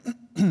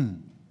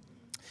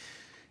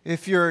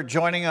If you're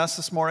joining us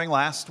this morning,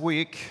 last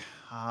week,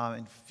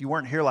 if you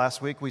weren't here last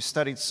week, we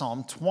studied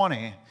Psalm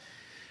 20.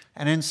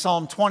 And in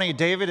Psalm 20,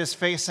 David is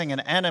facing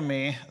an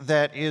enemy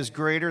that is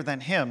greater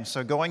than him.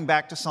 So going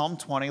back to Psalm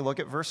 20,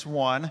 look at verse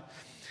 1.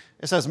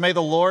 It says, "May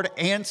the Lord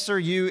answer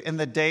you in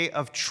the day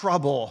of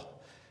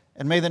trouble,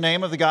 and may the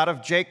name of the God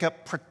of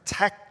Jacob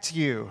protect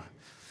you."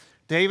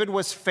 David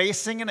was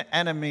facing an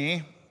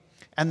enemy,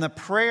 and the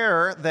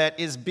prayer that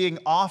is being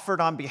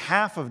offered on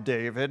behalf of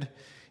David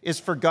is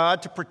for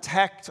God to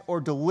protect or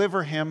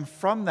deliver him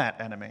from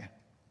that enemy.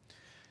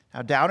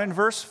 Now, down in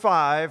verse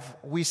 5,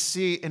 we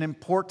see an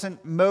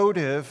important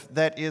motive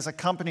that is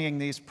accompanying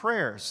these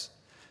prayers.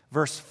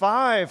 Verse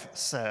 5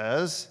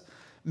 says,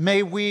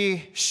 "May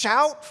we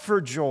shout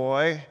for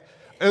joy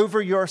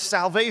over your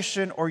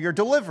salvation or your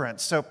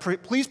deliverance." So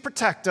please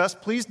protect us,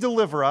 please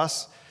deliver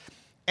us.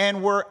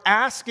 And we're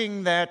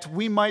asking that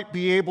we might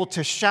be able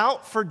to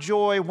shout for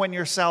joy when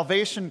your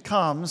salvation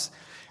comes.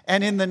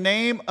 And in the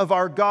name of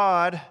our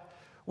God,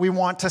 we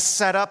want to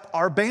set up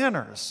our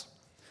banners.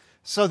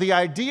 So the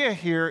idea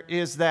here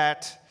is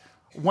that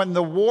when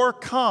the war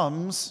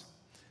comes,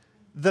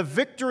 the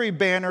victory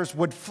banners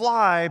would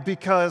fly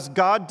because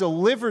God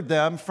delivered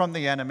them from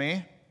the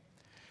enemy.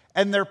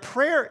 And their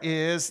prayer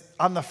is,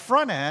 on the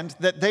front end,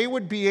 that they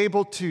would be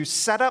able to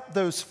set up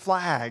those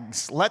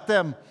flags, let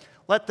them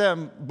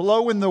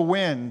blow in the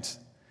wind.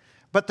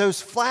 But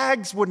those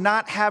flags would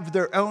not have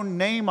their own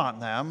name on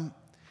them.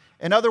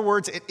 In other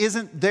words, it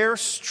isn't their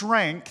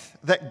strength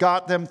that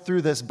got them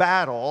through this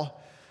battle.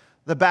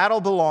 The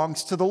battle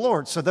belongs to the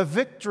Lord. So the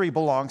victory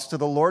belongs to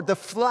the Lord. The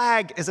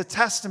flag is a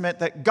testament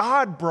that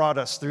God brought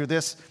us through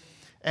this,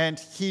 and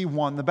He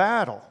won the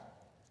battle.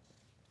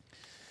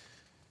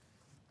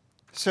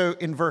 So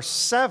in verse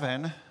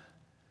 7,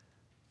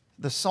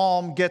 the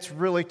psalm gets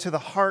really to the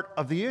heart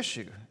of the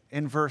issue.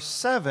 In verse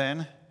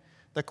 7,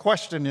 the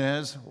question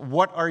is,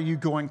 what are you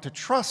going to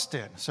trust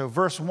in? So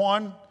verse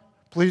 1,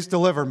 please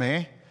deliver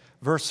me.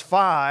 Verse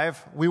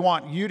 5, we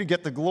want you to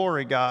get the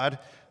glory, God.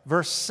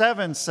 Verse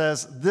 7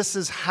 says, this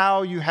is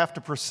how you have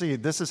to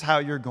proceed. This is how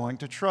you're going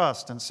to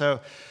trust. And so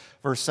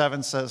verse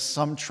 7 says,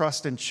 some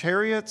trust in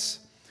chariots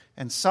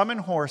and some in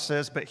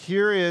horses, but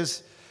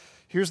here's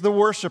the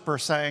worshiper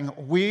saying,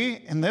 we,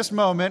 in this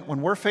moment,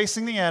 when we're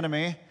facing the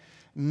enemy,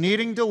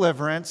 needing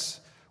deliverance,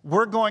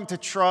 we're going to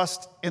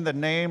trust in the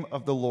name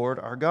of the Lord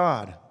our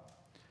God.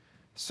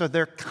 So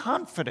their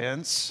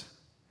confidence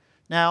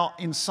now,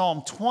 in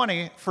Psalm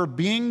 20, for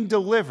being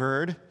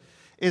delivered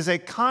is a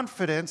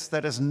confidence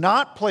that is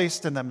not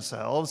placed in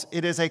themselves.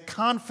 It is a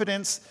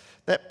confidence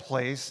that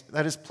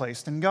is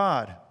placed in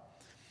God.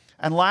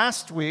 And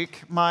last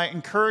week, my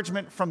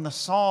encouragement from the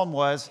psalm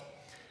was,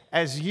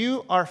 as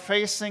you are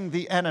facing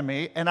the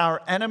enemy, and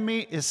our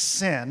enemy is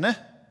sin,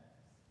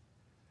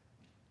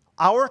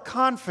 our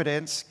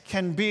confidence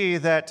can be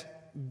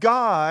that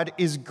God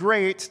is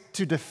great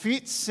to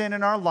defeat sin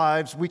in our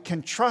lives. We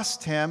can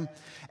trust Him.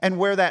 And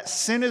where that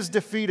sin is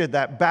defeated,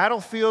 that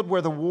battlefield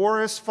where the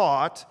war is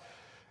fought,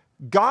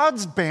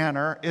 God's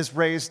banner is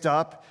raised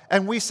up,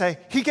 and we say,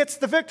 He gets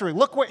the victory.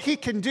 Look what He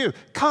can do.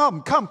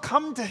 Come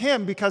to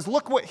Him, because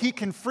look what He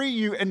can free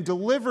you and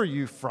deliver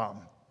you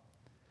from.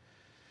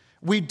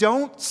 We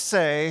don't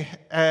say,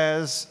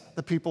 as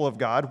the people of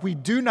God, we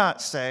do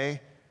not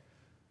say,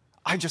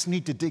 I just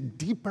need to dig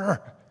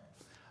deeper.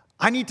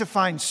 I need to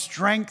find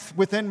strength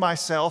within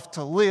myself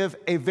to live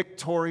a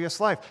victorious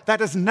life. That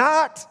is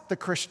not the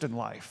Christian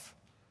life.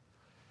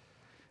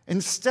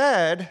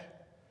 Instead,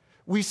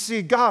 we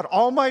see God,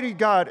 Almighty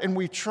God, and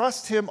we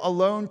trust Him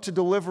alone to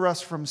deliver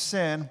us from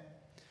sin,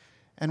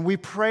 and we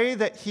pray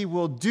that He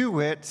will do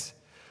it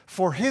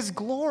for His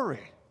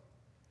glory.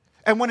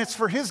 And when it's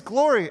for His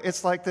glory,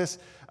 it's like this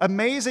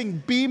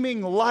amazing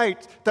beaming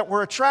light that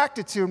we're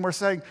attracted to, and we're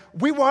saying,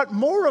 we want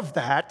more of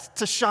that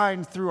to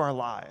shine through our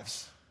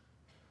lives.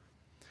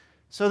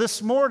 So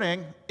this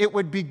morning, it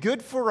would be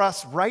good for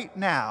us right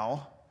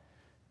now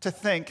to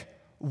think,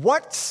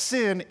 what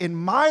sin in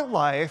my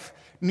life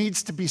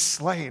needs to be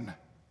slain?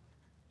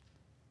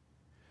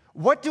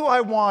 What do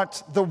I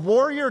want the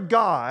warrior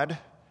God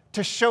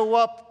to show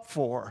up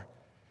for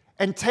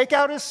and take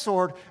out his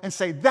sword and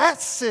say,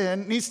 that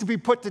sin needs to be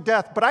put to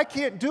death, but I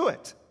can't do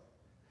it.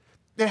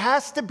 It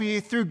has to be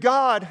through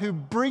God who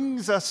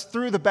brings us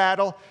through the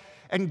battle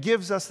and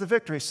gives us the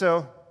victory.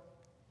 So,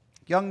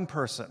 young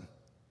person,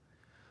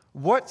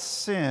 what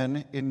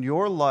sin in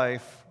your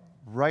life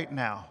right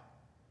now,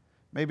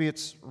 maybe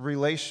it's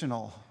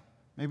relational,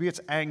 maybe it's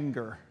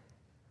anger,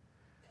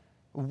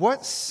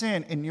 what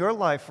sin in your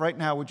life right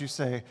now would you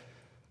say,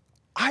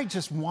 I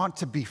just want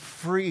to be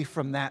free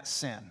from that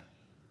sin?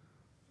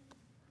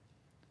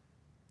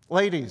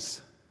 Ladies,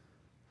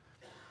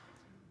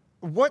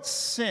 what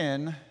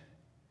sin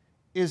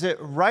is it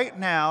right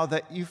now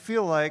that you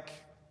feel like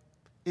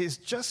is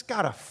just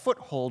got a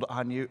foothold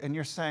on you and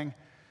you're saying,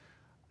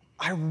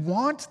 I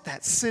want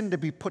that sin to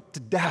be put to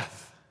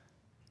death?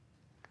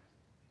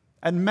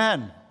 And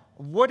men,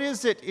 what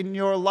is it in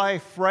your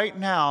life right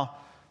now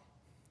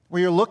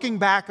where you're looking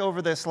back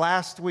over this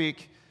last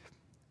week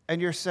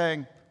and you're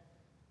saying,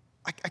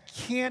 I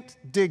can't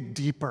dig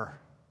deeper.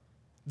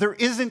 There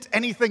isn't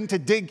anything to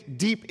dig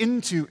deep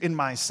into in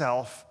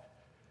myself.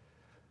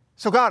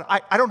 So God,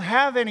 I don't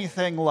have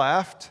anything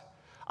left.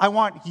 I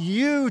want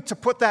you to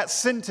put that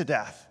sin to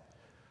death.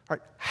 All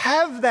right,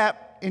 have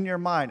that in your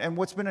mind. And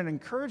what's been an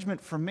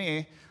encouragement for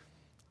me,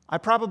 I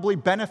probably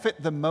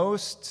benefit the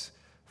most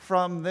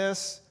from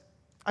this.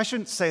 I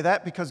shouldn't say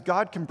that because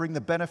God can bring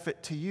the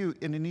benefit to you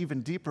in an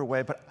even deeper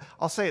way, but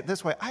I'll say it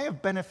this way. I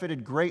have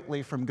benefited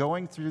greatly from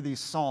going through these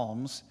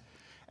Psalms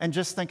and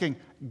just thinking,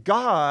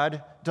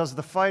 God does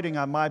the fighting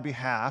on my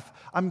behalf.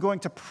 I'm going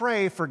to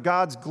pray for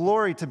God's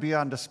glory to be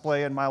on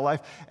display in my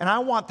life, and I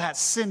want that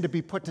sin to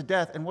be put to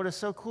death. And what is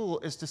so cool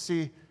is to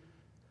see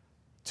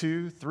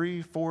 2,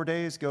 3, 4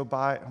 days go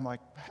by. I'm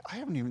like,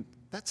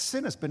 that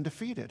sin has been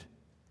defeated.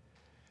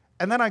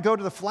 And then I go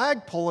to the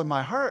flagpole in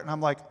my heart, and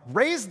I'm like,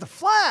 raise the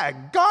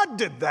flag. God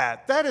did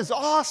that. That is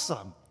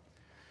awesome.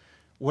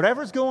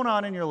 Whatever's going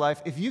on in your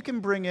life, if you can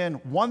bring in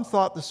one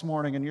thought this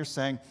morning and you're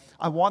saying,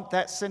 I want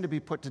that sin to be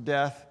put to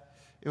death,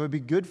 it would be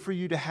good for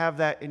you to have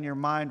that in your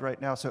mind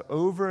right now. So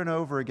over and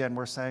over again,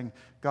 we're saying,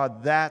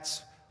 God,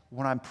 that's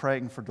what I'm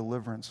praying for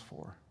deliverance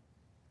for.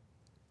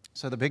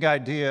 So the big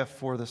idea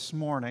for this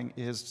morning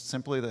is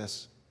simply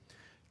this.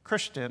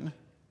 Christian,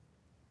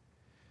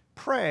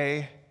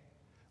 pray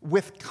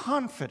with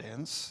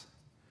confidence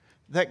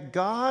that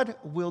God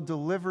will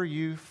deliver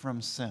you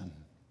from sin.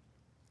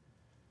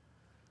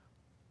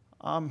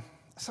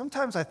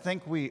 Sometimes I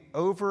think we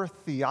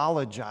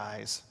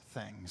over-theologize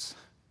things.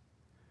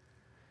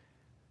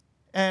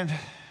 And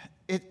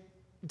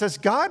does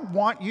God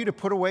want you to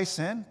put away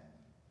sin?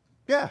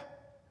 Yeah.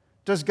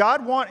 Does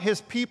God want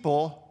his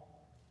people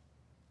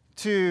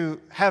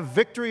to have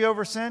victory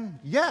over sin?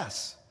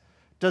 Yes.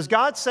 Does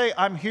God say,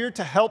 I'm here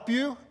to help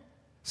you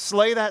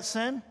slay that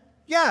sin?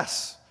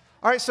 Yes.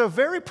 All right, so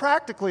very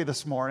practically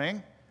this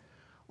morning,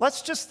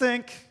 let's just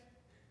think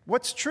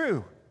what's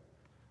true.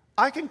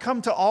 I can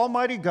come to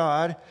Almighty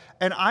God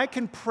and I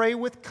can pray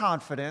with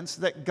confidence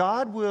that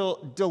God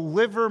will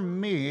deliver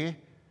me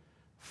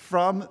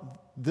from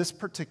this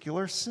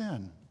particular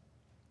sin.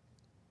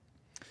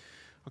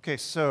 Okay,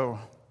 so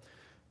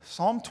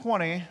Psalm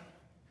 20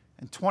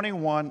 and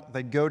 21,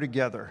 they go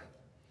together.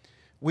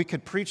 We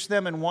could preach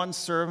them in one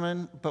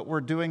sermon, but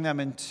we're doing them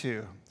in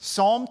two.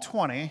 Psalm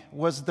 20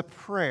 was the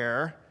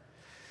prayer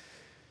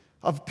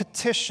of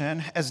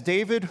petition as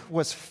David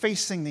was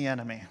facing the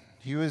enemy.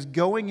 He was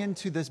going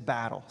into this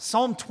battle.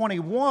 Psalm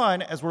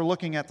 21, as we're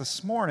looking at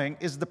this morning,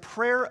 is the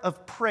prayer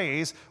of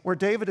praise where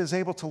David is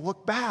able to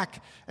look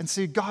back and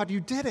see, God, you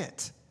did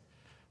it.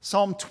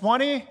 Psalm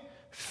 20,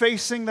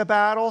 facing the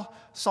battle.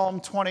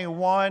 Psalm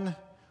 21,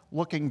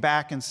 looking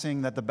back and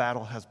seeing that the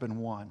battle has been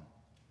won.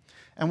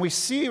 And we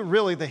see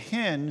really the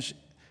hinge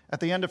at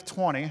the end of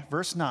 20,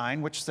 verse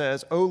 9, which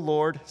says, O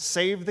Lord,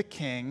 save the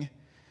king.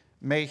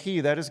 May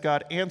he, that is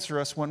God, answer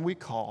us when we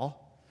call.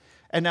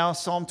 And now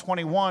Psalm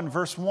 21,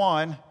 verse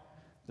 1,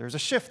 there's a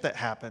shift that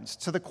happens.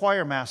 To the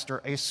choir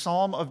master, a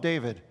psalm of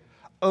David.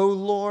 O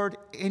Lord,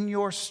 in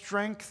your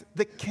strength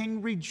the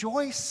king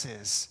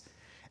rejoices,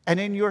 and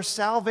in your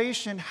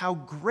salvation how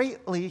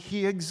greatly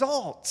he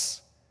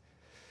exalts.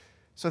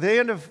 So the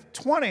end of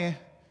 20,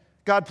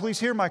 God, please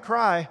hear my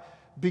cry.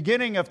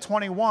 Beginning of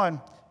 21,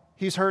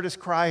 he's heard his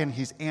cry and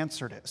he's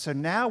answered it. So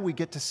now we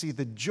get to see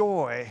the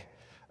joy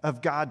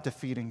of God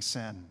defeating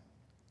sin.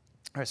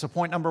 All right, so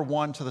point number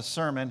one to the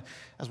sermon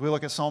as we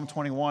look at Psalm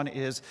 21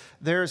 is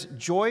there's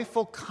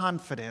joyful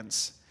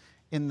confidence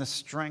in the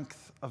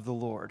strength of the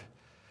Lord.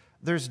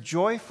 There's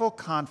joyful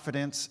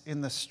confidence in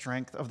the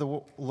strength of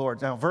the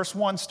Lord. Now, verse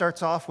 1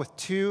 starts off with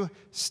two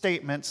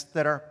statements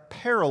that are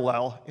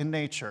parallel in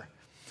nature.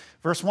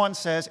 Verse 1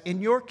 says,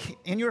 in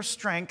your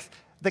strength,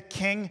 the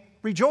king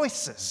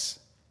rejoices.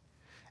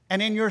 And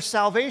in your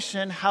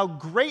salvation, how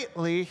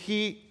greatly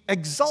he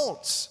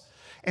exalts.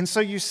 And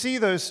so you see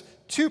those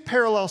two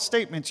parallel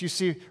statements. You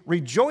see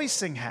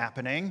rejoicing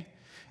happening,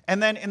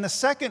 and then in the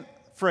second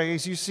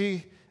phrase, you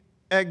see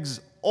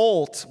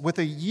exalt with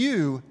a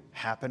U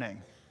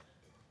happening.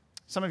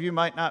 Some of you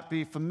might not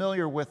be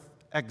familiar with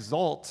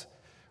exalt.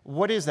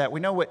 What is that? We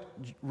know what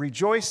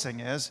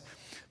rejoicing is,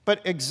 but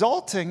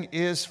exalting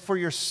is for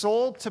your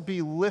soul to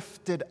be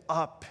lifted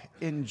up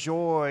in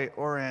joy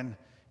or in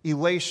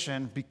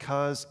elation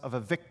because of a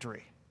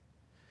victory.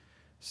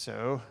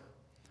 So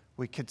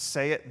we could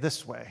say it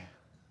this way.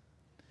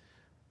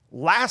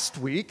 Last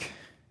week,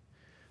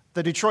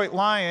 the Detroit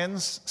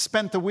Lions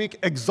spent the week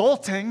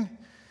exulting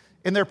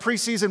in their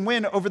preseason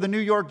win over the New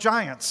York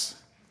Giants.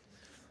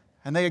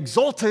 And they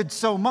exulted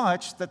so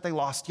much that they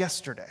lost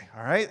yesterday,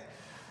 all right?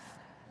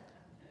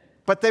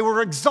 But they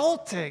were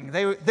exulting.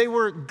 They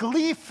were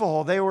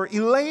gleeful. They were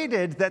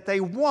elated that they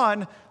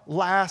won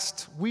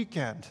last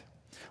weekend.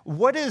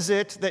 What is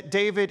it that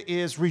David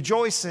is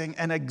rejoicing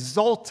and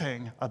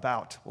exulting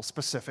about? Well,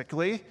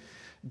 specifically,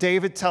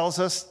 David tells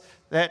us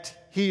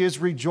that he is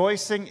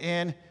rejoicing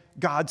in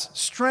God's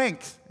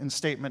strength in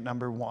statement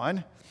number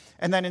 1.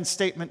 And then in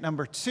statement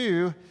number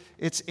 2,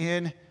 it's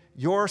in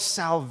your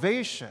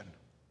salvation.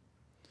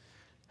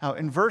 Now,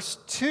 in verse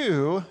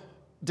 2,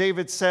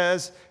 David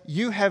says,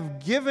 you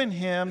have given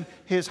him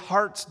his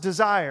heart's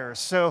desires.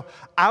 So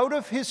out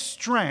of his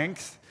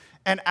strength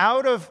and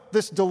out of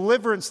this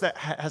deliverance that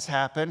has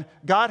happened,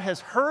 God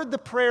has heard the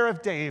prayer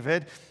of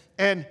David,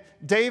 and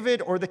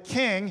David, or the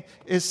king,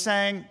 is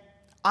saying,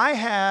 I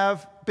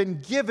have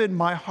been given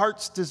my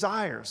heart's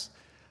desires.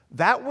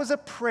 That was a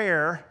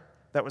prayer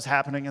that was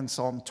happening in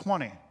Psalm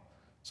 20.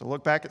 So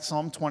look back at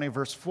Psalm 20,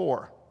 verse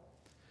 4.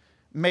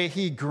 May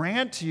he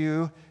grant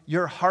you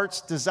your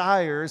heart's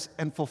desires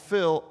and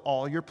fulfill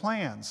all your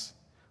plans.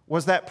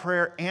 Was that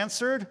prayer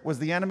answered? Was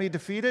the enemy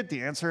defeated?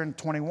 The answer in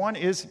 21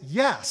 is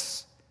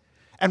yes.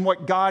 And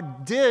what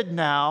God did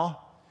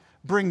now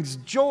brings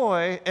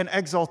joy and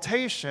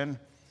exaltation.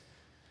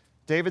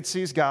 David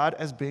sees God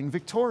as being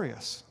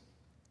victorious.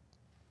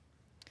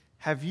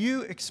 Have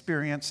you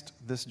experienced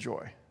this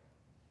joy?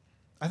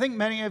 I think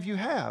many of you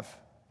have.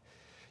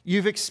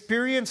 You've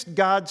experienced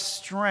God's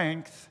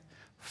strength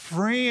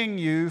freeing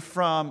you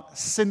from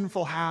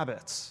sinful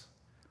habits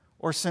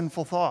or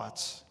sinful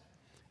thoughts.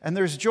 And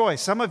there's joy.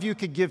 Some of you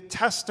could give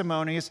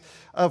testimonies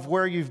of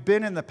where you've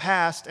been in the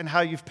past and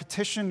how you've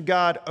petitioned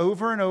God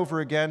over and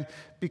over again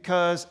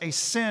because a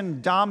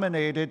sin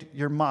dominated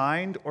your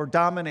mind or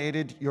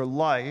dominated your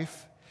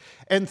life.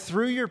 And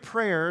through your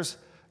prayers,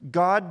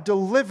 God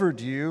delivered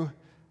you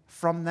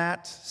from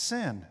that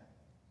sin.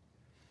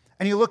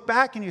 And you look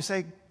back and you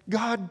say,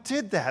 God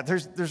did that.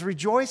 There's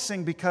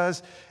rejoicing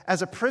because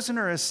as a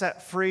prisoner is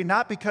set free,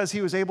 not because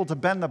he was able to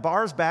bend the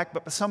bars back,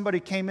 but somebody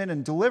came in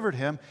and delivered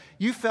him,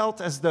 you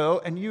felt as though,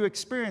 and you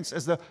experienced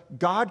as though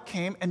God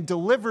came and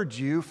delivered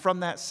you from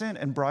that sin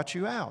and brought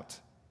you out.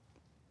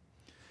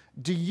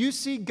 Do you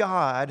see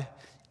God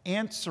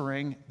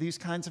answering these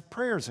kinds of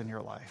prayers in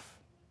your life?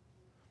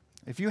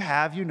 If you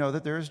have, you know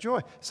that there is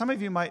joy. Some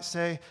of you might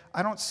say,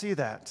 I don't see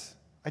that.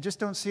 I just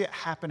don't see it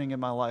happening in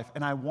my life,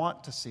 and I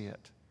want to see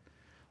it.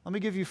 Let me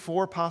give you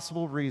 4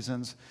 possible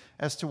reasons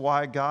as to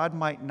why God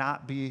might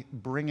not be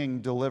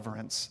bringing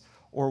deliverance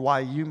or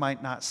why you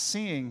might not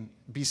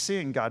be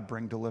seeing God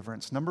bring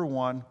deliverance. Number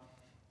 1,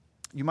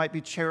 you might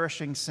be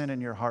cherishing sin in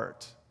your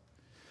heart.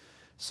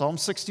 Psalm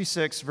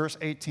 66, verse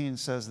 18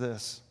 says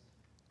this,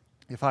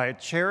 if I had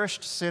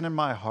cherished sin in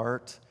my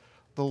heart,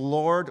 the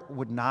Lord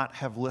would not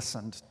have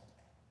listened.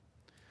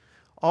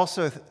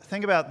 Also,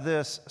 think about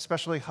this,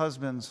 especially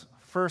husbands.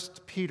 1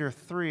 Peter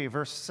 3,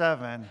 verse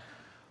 7,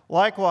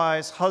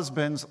 likewise,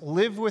 husbands,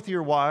 live with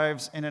your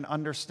wives in an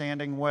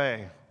understanding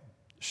way,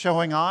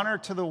 showing honor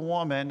to the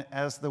woman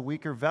as the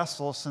weaker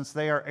vessel, since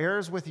they are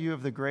heirs with you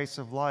of the grace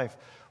of life.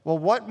 Well,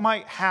 what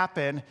might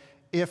happen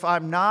if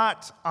I'm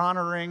not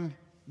honoring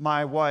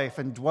my wife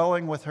and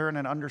dwelling with her in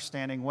an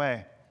understanding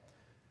way?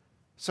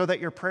 So that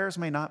your prayers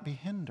may not be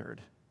hindered.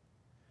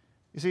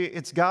 You see,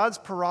 it's God's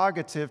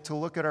prerogative to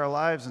look at our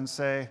lives and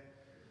say,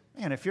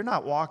 man, if you're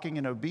not walking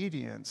in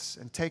obedience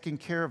and taking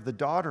care of the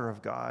daughter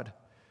of God,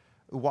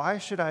 why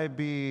should I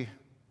be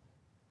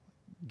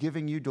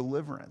giving you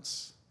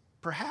deliverance?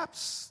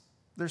 Perhaps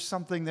there's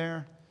something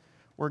there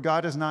where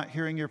God is not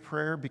hearing your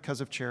prayer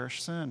because of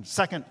cherished sin.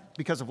 Second,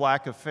 because of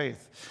lack of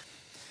faith.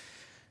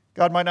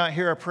 God might not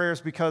hear our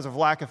prayers because of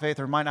lack of faith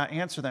or might not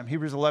answer them.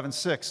 Hebrews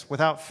 11:6,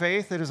 without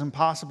faith it is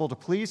impossible to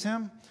please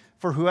him,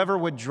 for whoever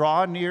would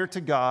draw near to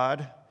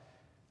God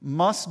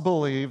must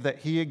believe that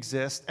he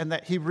exists and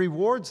that he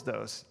rewards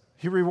those.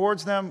 He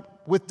rewards them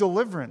with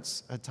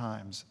deliverance at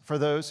times for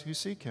those who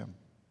seek him.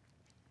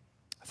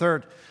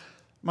 Third,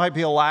 might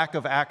be a lack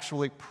of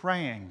actually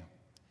praying.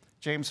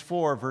 James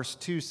 4, verse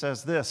 2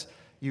 says this,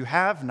 you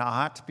have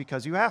not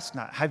because you ask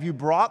not. Have you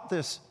brought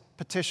this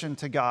petition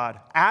to God,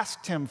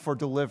 asked him for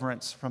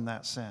deliverance from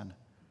that sin?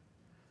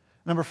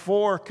 Number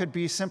 4 could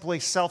be simply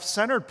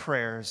self-centered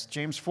prayers.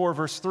 James 4,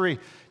 verse 3,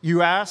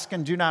 you ask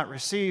and do not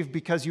receive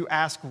because you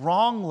ask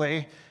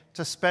wrongly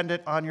to spend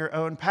it on your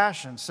own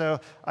passion. So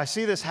I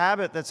see this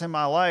habit that's in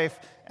my life,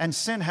 and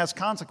sin has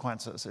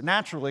consequences. It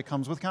naturally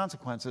comes with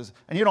consequences,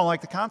 and you don't like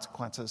the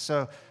consequences.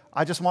 So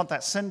I just want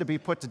that sin to be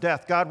put to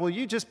death. God, will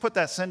you just put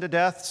that sin to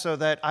death so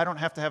that I don't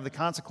have to have the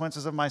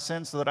consequences of my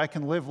sin, so that I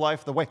can live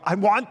life the way I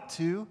want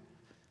to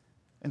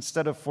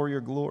instead of for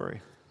your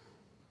glory?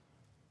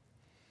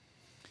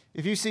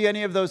 If you see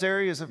any of those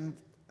areas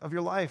of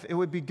your life, it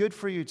would be good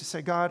for you to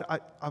say, God,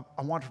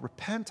 I want to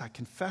repent. I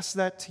confess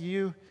that to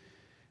you.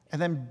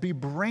 And then be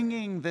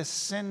bringing this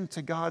sin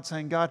to God,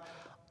 saying, God,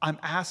 I'm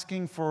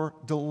asking for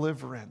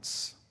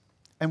deliverance.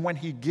 And when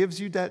he gives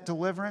you that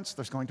deliverance,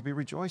 there's going to be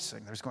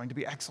rejoicing. There's going to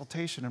be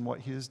exultation in what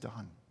he has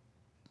done.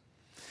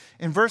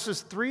 In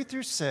verses 3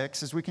 through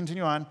 6, as we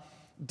continue on,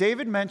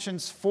 David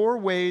mentions 4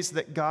 ways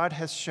that God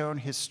has shown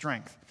his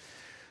strength.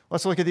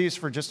 Let's look at these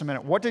for just a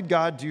minute. What did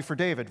God do for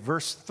David?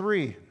 Verse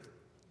 3,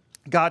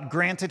 God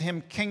granted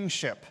him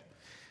kingship.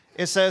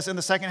 It says in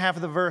the second half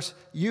of the verse,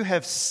 you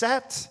have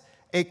set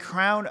a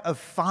crown of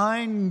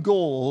fine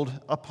gold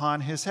upon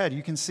his head.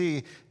 You can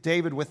see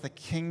David with the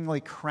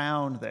kingly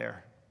crown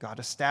there. God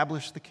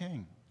established the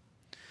king.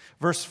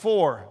 Verse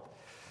 4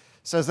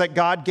 says that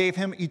God gave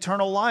him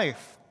eternal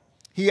life.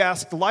 He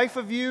asked life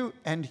of you,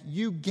 and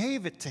you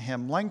gave it to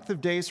him, length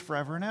of days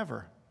forever and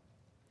ever.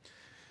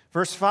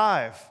 Verse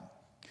 5,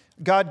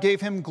 God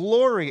gave him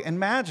glory and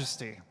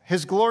majesty.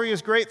 His glory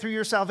is great through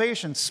your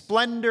salvation.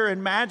 Splendor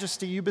and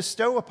majesty you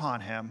bestow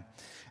upon him.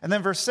 And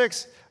then verse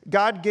 6,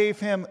 God gave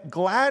him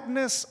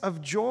gladness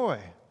of joy.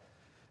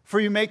 For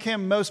you make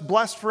him most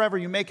blessed forever.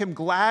 You make him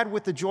glad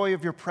with the joy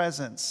of your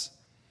presence.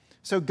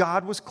 So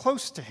God was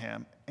close to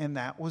him, and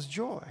that was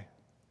joy.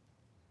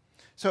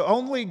 So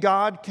only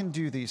God can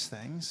do these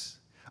things.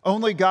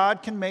 Only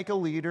God can make a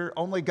leader.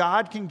 Only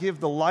God can give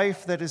the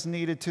life that is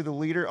needed to the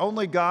leader.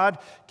 Only God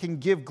can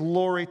give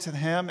glory to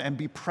him and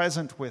be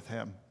present with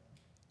him.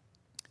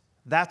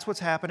 That's what's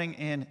happening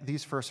in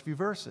these first few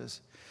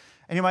verses.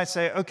 And you might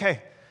say,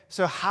 okay,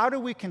 so how do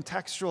we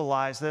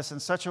contextualize this in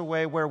such a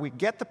way where we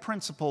get the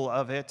principle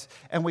of it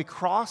and we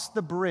cross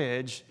the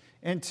bridge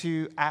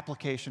into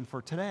application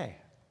for today?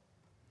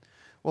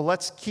 Well,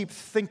 let's keep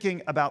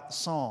thinking about the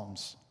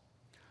Psalms.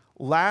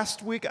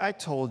 Last week I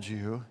told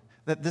you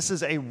that this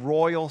is a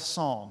royal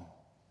psalm.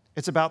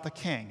 It's about the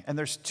king. And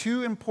there's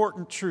two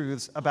important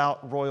truths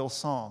about royal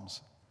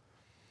psalms.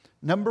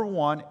 Number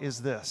one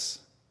is this: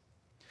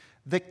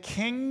 the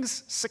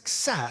king's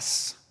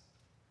success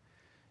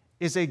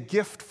is a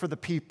gift for the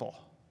people.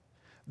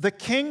 The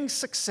king's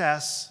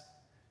success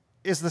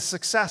is the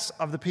success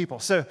of the people.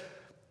 So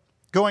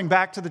going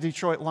back to the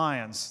Detroit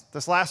Lions,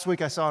 this last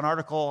week I saw an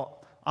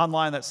article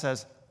online that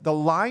says the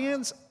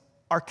Lions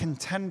are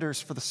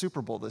contenders for the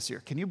Super Bowl this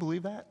year. Can you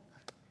believe that?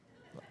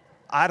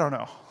 I don't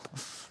know.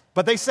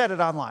 But they said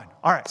it online.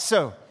 All right,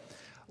 so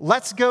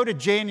let's go to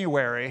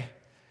January,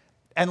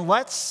 and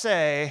let's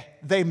say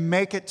they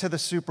make it to the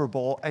Super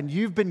Bowl, and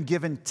you've been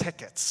given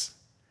tickets.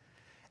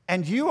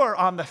 And you are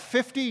on the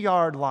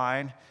 50-yard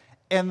line,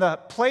 and the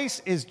place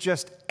is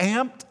just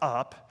amped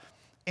up,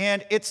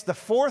 and it's the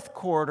fourth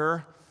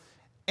quarter,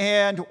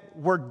 and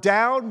we're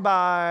down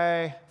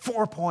by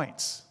 4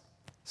 points.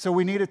 So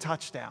we need a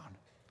touchdown.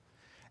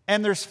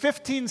 And there's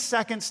 15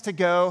 seconds to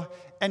go,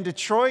 and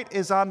Detroit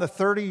is on the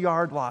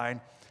 30-yard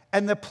line,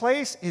 and the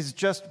place is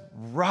just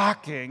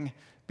rocking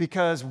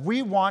because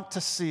we want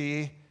to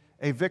see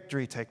a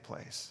victory take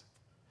place.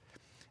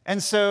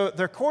 And so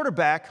their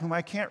quarterback, whom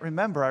I can't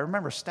remember, I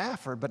remember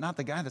Stafford, but not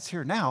the guy that's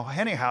here now.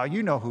 Anyhow,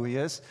 you know who he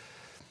is.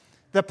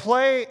 The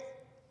play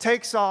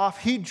takes off.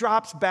 He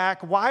drops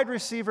back. Wide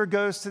receiver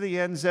goes to the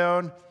end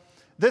zone.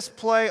 This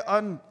play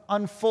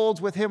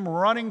unfolds with him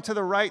running to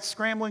the right,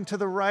 scrambling to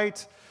the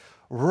right,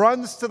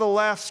 runs to the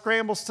left,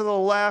 scrambles to the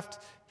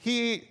left.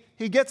 He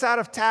gets out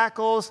of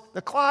tackles.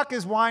 The clock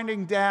is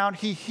winding down.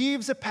 He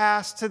heaves a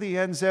pass to the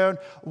end zone.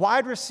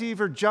 Wide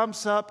receiver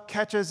jumps up,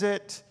 catches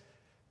it.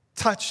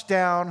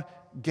 Touchdown,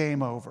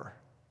 game over.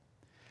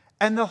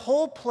 And the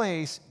whole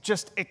place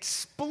just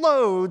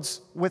explodes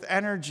with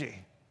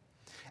energy.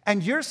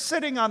 And you're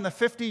sitting on the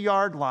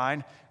 50-yard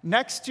line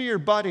next to your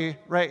buddy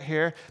right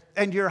here,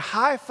 and you're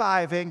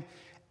high-fiving,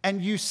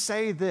 and you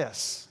say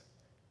this.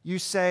 You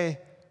say,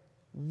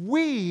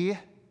 "We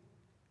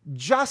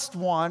just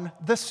won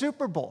the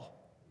Super Bowl."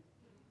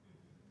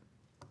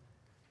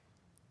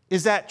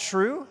 Is that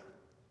true?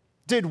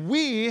 Did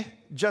we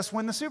just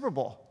win the Super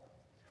Bowl?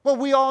 Well,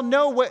 we all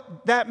know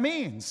what that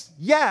means.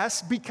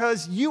 Yes,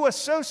 because you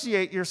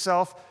associate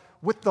yourself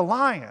with the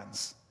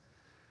Lions.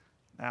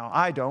 Now,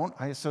 I don't.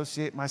 I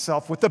associate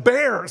myself with the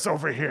Bears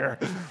over here.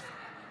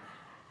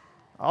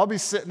 I'll be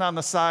sitting on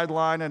the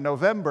sideline in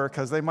November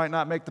because they might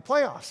not make the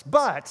playoffs.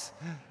 But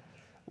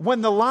when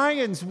the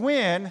Lions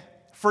win,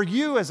 for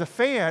you as a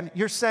fan,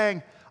 you're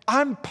saying,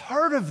 I'm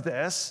part of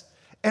this,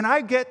 and I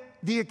get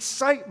the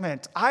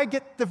excitement. I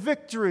get the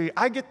victory.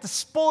 I get the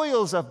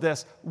spoils of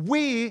this.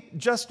 We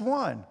just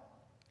won.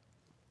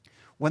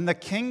 When the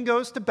king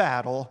goes to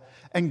battle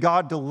and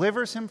God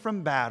delivers him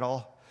from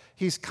battle,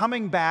 he's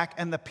coming back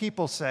and the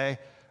people say,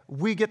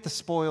 we get the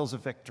spoils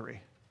of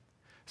victory.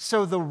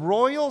 So the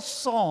royal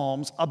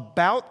psalms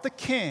about the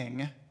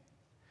king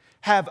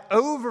have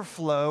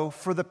overflow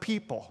for the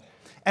people.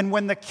 And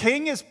when the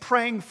king is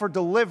praying for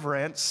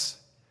deliverance,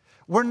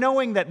 we're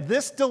knowing that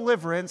this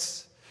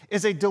deliverance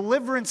is a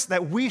deliverance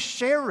that we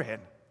share in.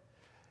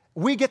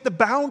 We get the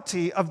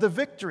bounty of the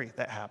victory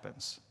that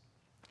happens.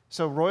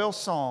 So royal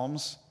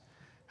psalms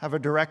have a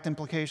direct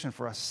implication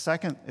for us.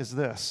 Second is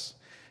this.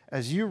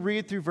 As you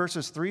read through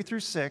verses 3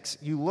 through 6,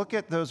 you look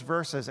at those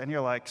verses and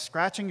you're like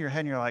scratching your head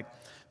and you're like,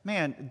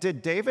 man,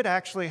 did David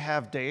actually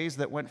have days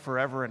that went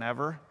forever and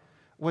ever?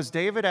 Was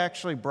David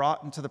actually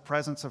brought into the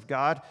presence of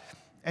God?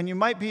 And you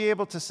might be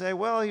able to say,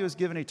 well, he was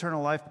given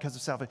eternal life because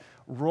of salvation.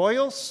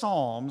 Royal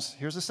psalms,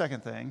 here's the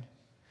second thing,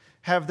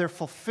 have their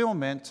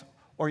fulfillment,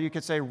 or you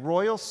could say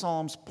royal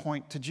psalms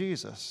point to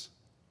Jesus.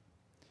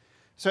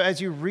 So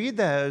as you read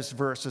those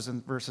verses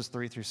in verses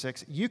 3 through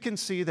 6, you can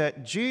see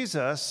that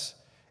Jesus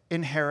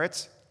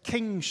inherits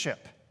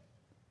kingship.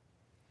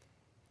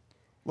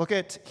 Look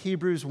at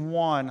Hebrews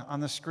 1 on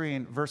the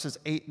screen, verses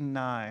 8 and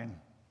 9.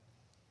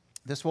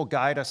 This will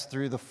guide us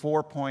through the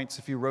 4 points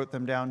if you wrote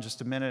them down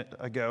just a minute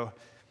ago.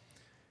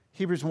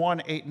 Hebrews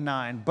 1, 8 and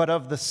 9. But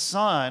of the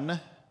Son,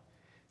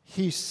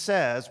 he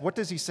says, what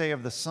does he say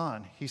of the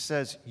Son? He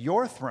says,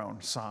 your throne,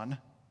 Son.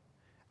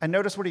 And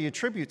notice what he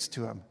attributes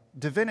to him.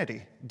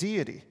 divinity,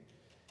 deity.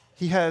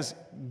 He has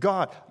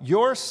God.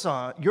 Your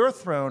son, your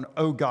throne,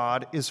 O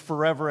God, is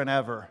forever and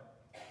ever.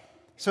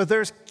 So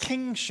there's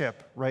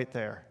kingship right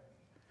there.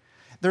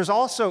 There's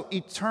also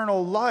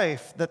eternal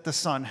life that the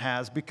Son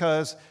has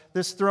because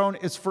this throne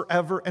is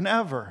forever and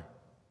ever.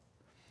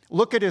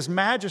 Look at his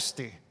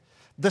majesty.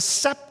 The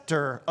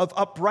scepter of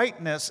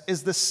uprightness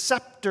is the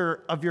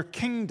scepter of your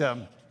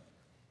kingdom.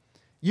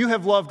 You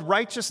have loved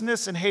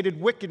righteousness and hated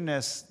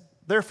wickedness.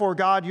 Therefore,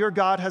 God, your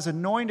God, has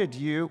anointed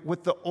you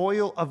with the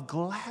oil of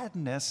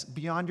gladness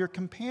beyond your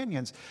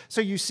companions.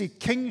 So you see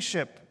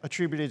kingship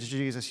attributed to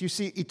Jesus. You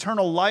see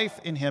eternal life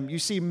in him. You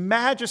see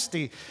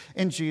majesty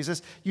in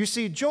Jesus. You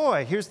see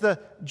joy. Here's the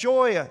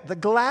joy, the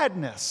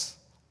gladness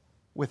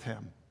with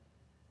him.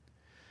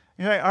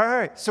 You're like, all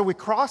right, so we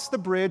cross the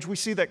bridge. We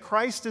see that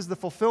Christ is the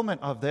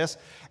fulfillment of this.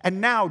 And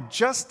now,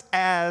 just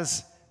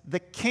as the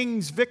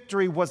king's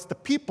victory was the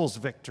people's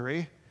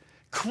victory,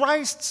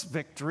 Christ's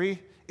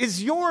victory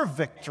is your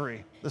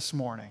victory this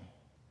morning.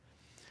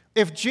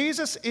 If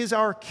Jesus is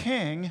our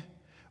king,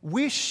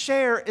 we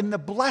share in the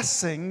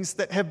blessings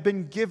that have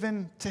been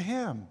given to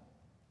him.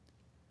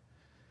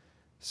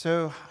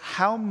 So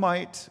how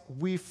might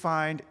we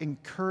find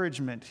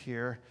encouragement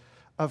here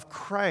of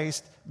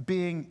Christ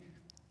being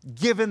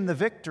given the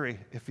victory,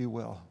 if you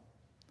will?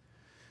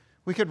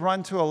 We could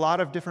run to a lot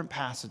of different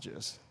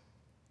passages.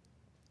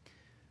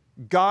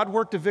 God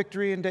worked a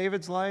victory in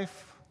David's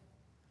life.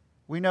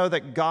 We know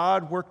that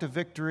God worked a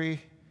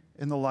victory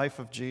in the life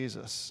of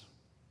Jesus.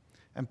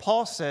 And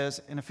Paul says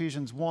in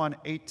Ephesians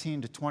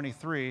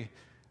 1:18-23,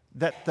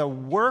 that the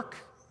work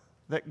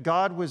that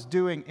God was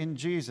doing in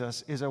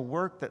Jesus is a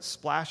work that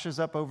splashes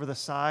up over the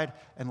side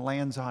and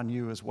lands on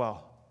you as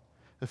well.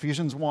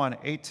 Ephesians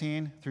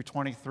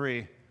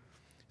 1:18-23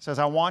 says,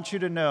 I want you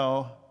to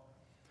know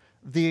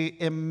the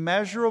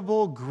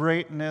immeasurable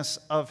greatness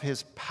of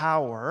his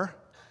power.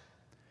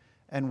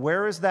 And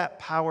where is that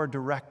power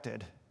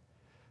directed?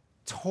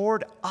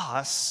 Toward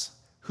us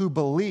who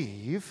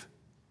believe.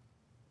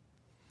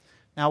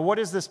 Now, what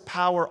is this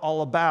power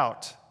all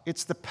about?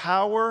 It's the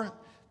power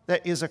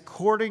that is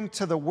according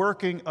to the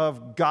working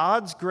of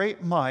God's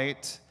great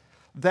might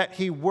that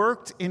he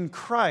worked in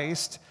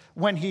Christ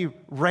when he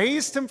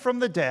raised him from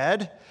the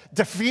dead,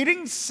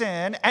 defeating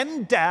sin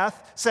and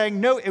death,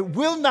 saying, no, it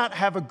will not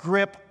have a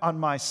grip on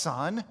my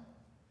son.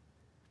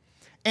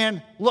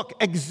 And look,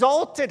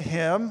 exalted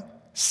him,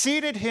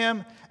 seated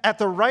him at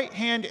the right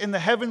hand in the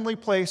heavenly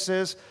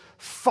places,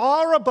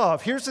 far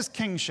above, here's his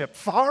kingship,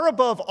 far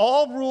above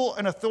all rule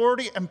and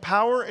authority and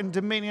power and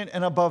dominion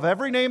and above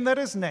every name that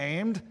is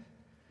named,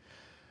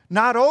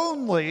 not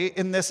only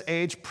in this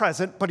age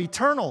present, but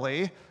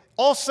eternally,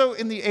 also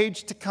in the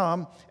age to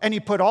come. And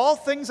he put all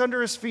things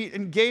under his feet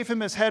and gave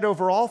him his head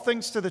over all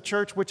things to the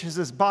church, which is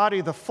his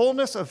body, the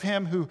fullness of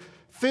him who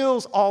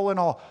fills all in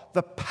all.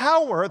 The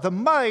power, the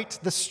might,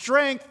 the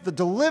strength, the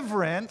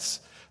deliverance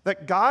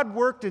that God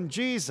worked in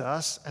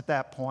Jesus at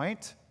that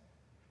point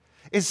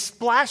is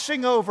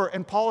splashing over,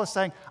 and Paul is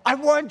saying, I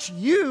want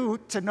you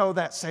to know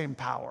that same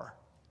power.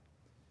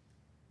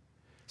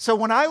 So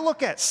when I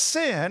look at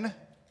sin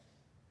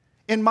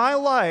in my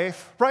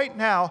life right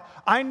now,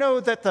 I know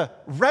that the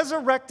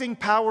resurrecting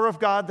power of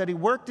God that he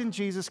worked in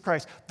Jesus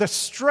Christ, the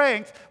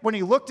strength when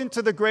he looked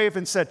into the grave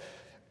and said,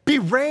 be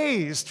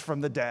raised from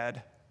the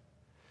dead,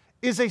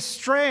 is a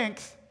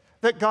strength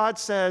that God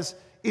says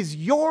is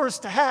yours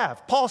to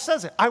have. Paul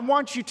says it. I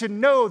want you to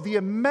know the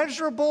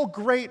immeasurable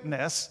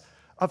greatness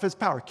of his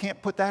power.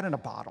 Can't put that in a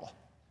bottle.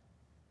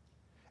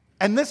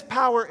 And this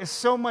power is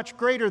so much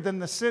greater than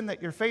the sin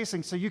that you're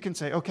facing. So you can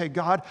say, okay,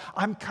 God,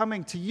 I'm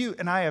coming to you,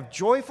 and I have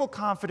joyful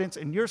confidence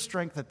in your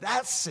strength that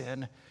that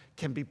sin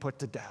can be put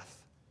to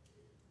death.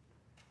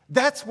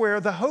 That's where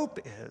the hope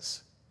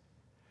is.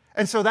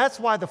 And so that's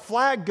why the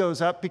flag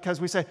goes up,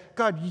 because we say,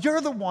 God,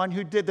 you're the one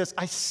who did this.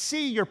 I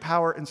see your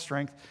power and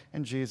strength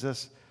in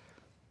Jesus.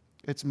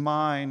 It's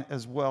mine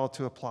as well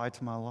to apply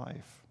to my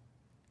life.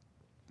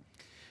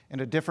 In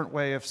a different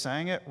way of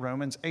saying it,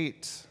 Romans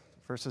 8,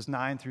 verses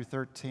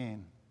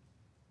 9-13.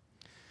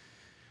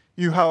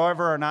 You,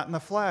 however, are not in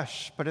the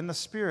flesh, but in the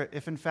Spirit,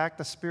 if in fact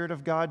the Spirit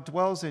of God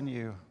dwells in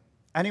you.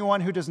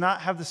 Anyone who does not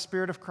have the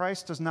Spirit of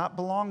Christ does not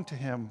belong to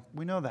him.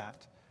 We know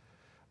that.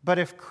 But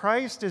if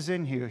Christ is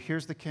in you,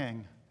 here's the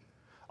king.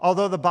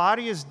 Although the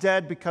body is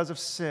dead because of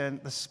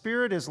sin, the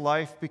Spirit is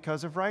life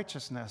because of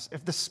righteousness.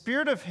 If the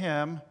Spirit of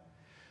him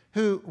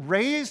who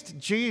raised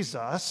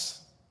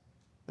Jesus,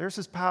 there's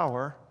his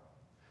power,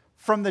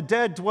 from the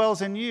dead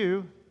dwells in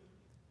you,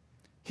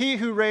 he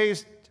who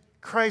raised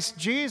Christ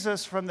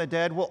Jesus from the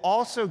dead will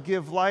also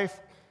give life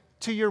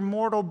to your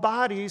mortal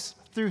bodies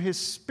through his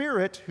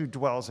Spirit who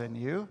dwells in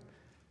you.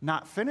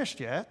 Not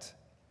finished yet.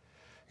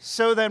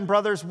 So then,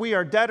 brothers, we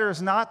are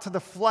debtors not to the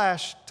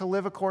flesh to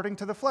live according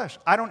to the flesh.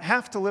 I don't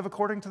have to live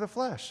according to the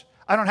flesh.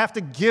 I don't have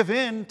to give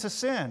in to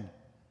sin.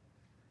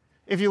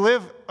 If you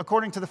live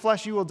according to the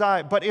flesh, you will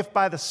die. But if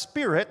by the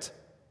Spirit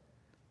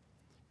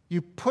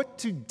you put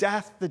to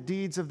death the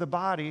deeds of the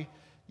body,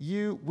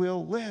 you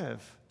will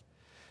live.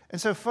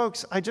 And so,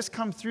 folks, I just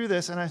come through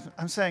this and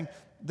I'm saying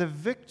the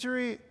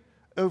victory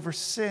over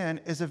sin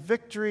is a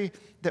victory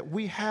that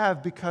we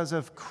have because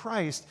of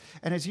Christ.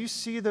 And as you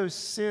see those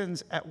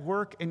sins at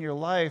work in your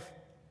life,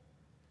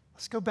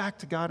 let's go back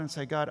to God and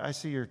say, God, I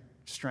see your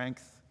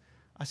strength.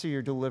 I see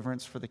your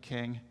deliverance for the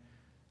King.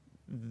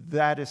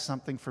 That is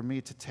something for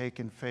me to take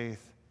in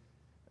faith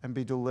and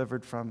be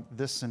delivered from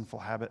this sinful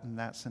habit and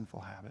that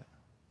sinful habit.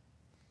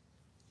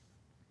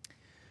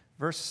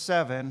 Verse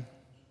 7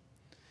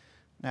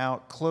 now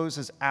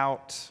closes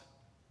out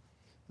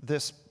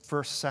this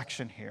first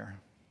section here.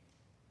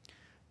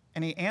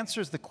 And he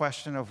answers the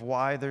question of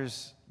why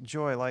there's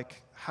joy.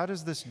 Like, how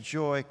does this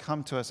joy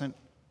come to us? And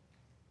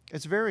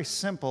it's very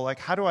simple. Like,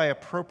 how do I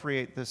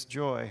appropriate this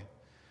joy?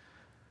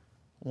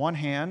 One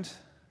hand,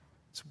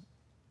 it's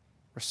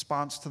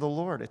response to the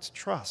Lord. It's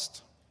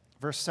trust.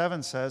 Verse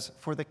 7 says,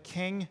 for the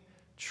king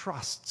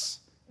trusts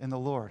in the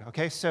Lord.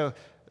 Okay, so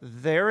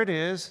there it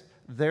is.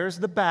 There's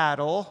the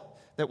battle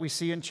that we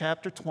see in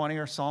chapter 20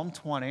 or Psalm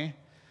 20.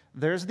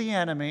 There's the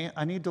enemy.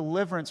 I need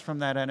deliverance from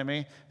that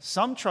enemy.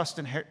 Some trust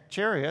in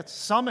chariots,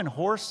 some in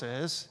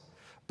horses,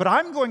 but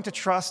I'm going to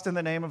trust in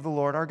the name of the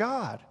Lord our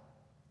God.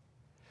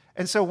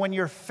 And so when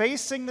you're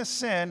facing the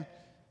sin,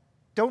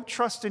 don't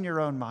trust in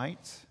your own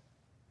might.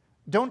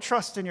 Don't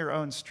trust in your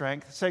own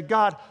strength. Say,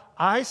 God,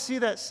 I see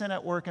that sin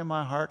at work in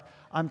my heart.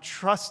 I'm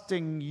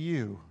trusting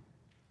you.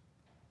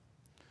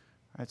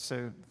 All right,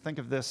 so think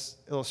of this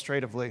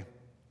illustratively.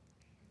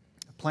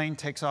 A plane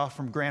takes off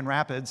from Grand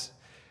Rapids,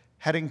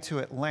 heading to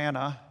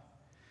Atlanta,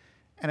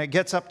 and it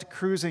gets up to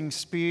cruising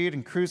speed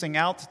and cruising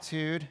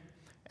altitude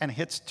and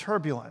hits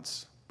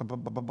turbulence. Bum,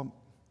 bum, bum, bum, bum.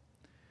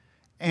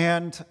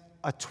 And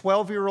a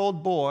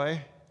 12-year-old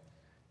boy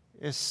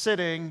is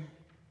sitting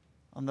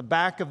on the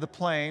back of the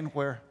plane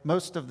where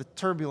most of the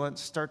turbulence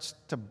starts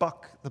to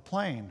buck the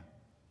plane.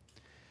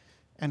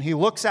 And he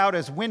looks out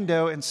his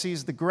window and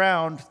sees the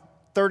ground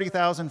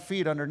 30,000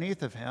 feet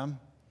underneath of him,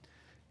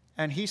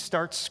 and he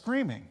starts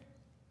screaming.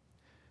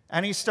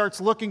 And he starts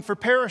looking for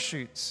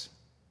parachutes.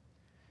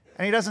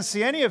 And he doesn't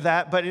see any of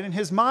that, but in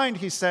his mind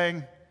he's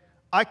saying,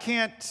 I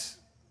can't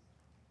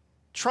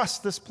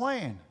trust this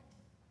plane.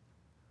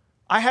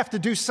 I have to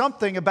do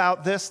something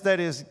about this that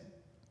is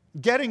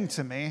getting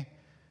to me.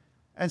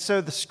 And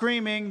so the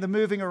screaming, the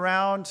moving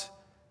around,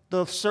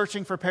 the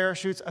searching for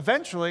parachutes,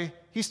 eventually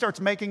he starts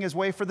making his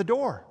way for the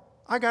door.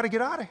 I got to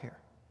get out of here.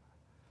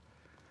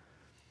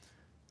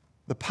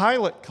 The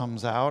pilot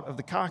comes out of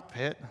the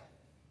cockpit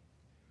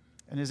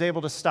and is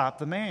able to stop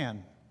the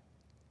man.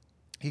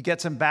 He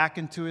gets him back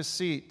into his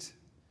seat.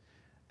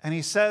 And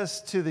he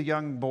says to the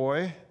young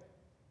boy,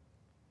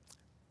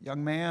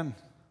 young man,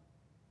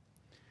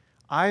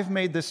 I've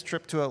made this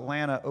trip to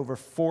Atlanta over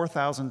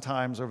 4,000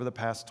 times over the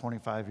past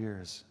 25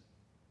 years.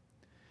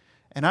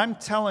 And I'm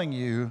telling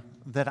you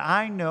that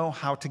I know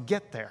how to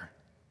get there.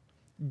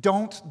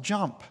 Don't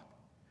jump.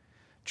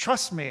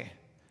 Trust me,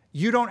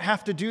 you don't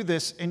have to do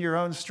this in your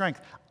own strength.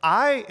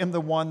 I am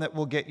the one that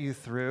will get you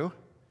through.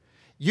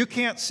 You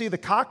can't see the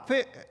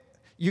cockpit.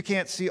 You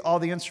can't see all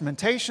the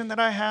instrumentation that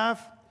I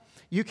have.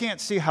 You can't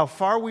see how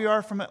far we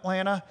are from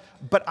Atlanta.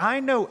 But I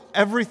know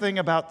everything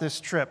about this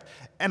trip.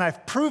 And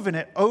I've proven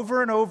it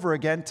over and over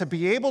again to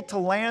be able to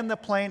land the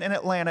plane in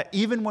Atlanta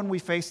even when we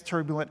face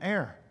turbulent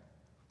air.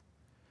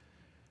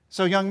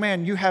 So, young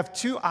man, you have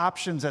two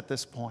options at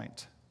this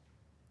point.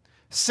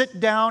 Sit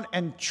down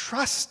and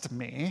trust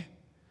me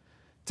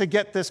to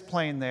get this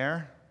plane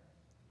there,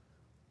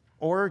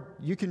 or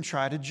you can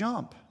try to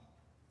jump.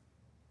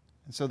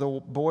 And so the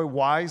boy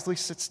wisely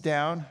sits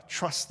down,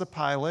 trusts the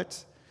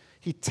pilot.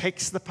 He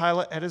takes the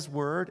pilot at his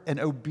word and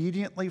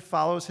obediently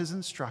follows his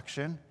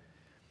instruction.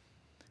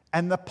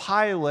 And the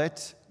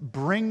pilot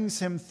brings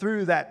him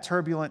through that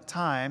turbulent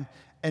time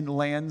and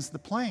lands the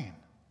plane.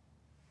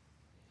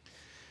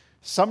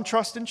 Some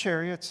trust in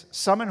chariots,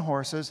 some in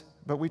horses,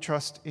 but we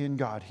trust in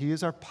God. He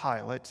is our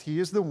pilot. He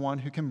is the one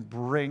who can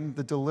bring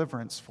the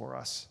deliverance for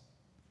us.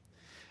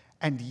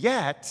 And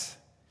yet,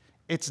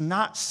 it's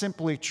not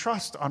simply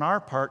trust on our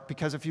part,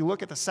 because if you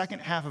look at the second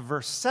half of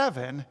verse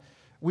 7,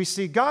 we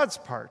see God's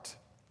part.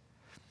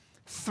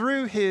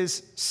 Through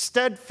his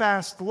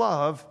steadfast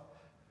love,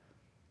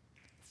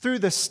 through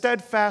the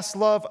steadfast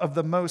love of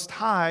the Most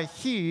High,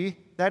 he,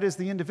 that is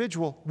the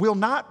individual, will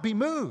not be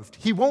moved.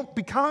 He won't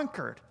be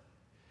conquered.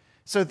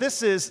 So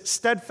this is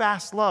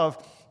steadfast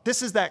love.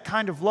 This is that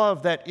kind of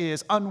love that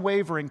is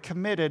unwavering,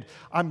 committed.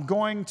 I'm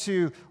going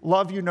to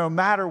love you no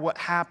matter what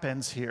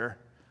happens here.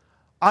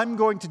 I'm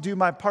going to do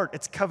my part.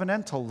 It's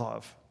covenantal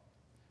love.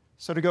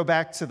 So to go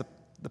back to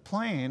the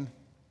plane,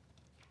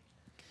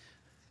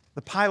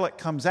 the pilot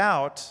comes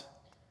out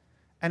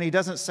and he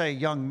doesn't say,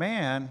 young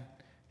man.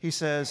 He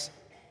says,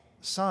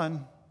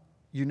 son,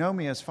 you know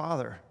me as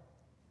father.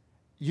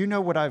 You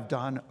know what I've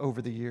done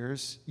over the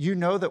years. You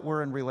know that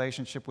we're in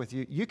relationship with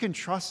you. You can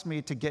trust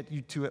me to get you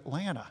to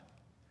Atlanta.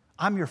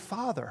 I'm your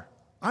father.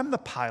 I'm the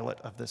pilot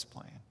of this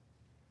plane.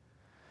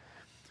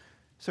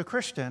 So,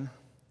 Christian,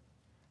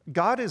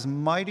 God is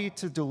mighty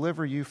to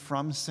deliver you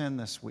from sin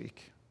this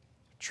week.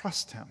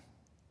 Trust him.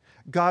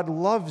 God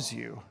loves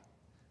you.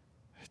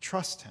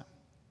 Trust him.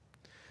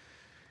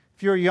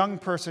 If you're a young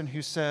person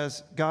who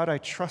says, God, I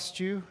trust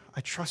you,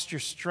 I trust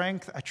your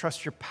strength, I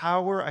trust your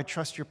power, I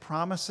trust your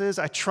promises,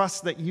 I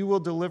trust that you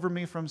will deliver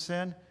me from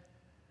sin,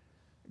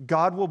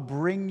 God will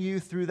bring you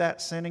through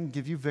that sin and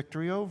give you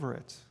victory over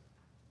it.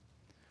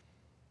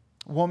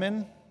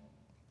 Woman,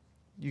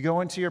 you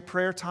go into your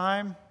prayer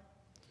time,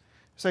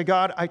 say,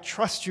 God, I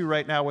trust you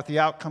right now with the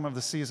outcome of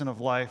the season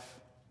of life.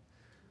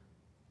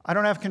 I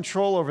don't have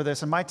control over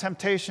this, and my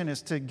temptation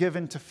is to give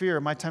in to fear.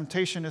 My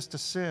temptation is to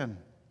sin.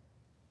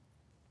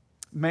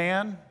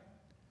 Man,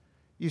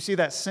 you see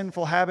that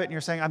sinful habit and you're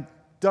saying, I'm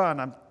done,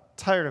 I'm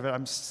tired of it,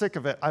 I'm sick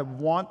of it, I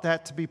want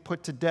that to be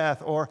put to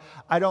death, or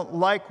I don't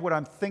like what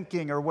I'm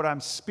thinking or what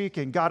I'm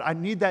speaking. God, I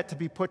need that to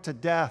be put to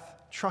death.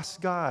 Trust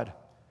God.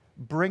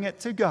 Bring it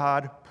to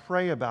God,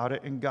 pray about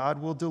it, and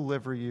God will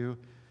deliver you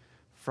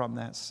from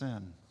that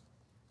sin.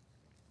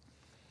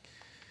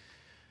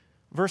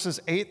 Verses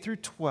 8 through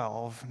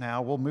 12,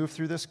 now we'll move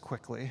through this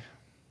quickly.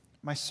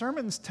 My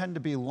sermons tend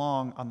to be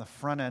long on the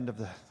front end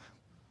of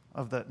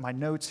my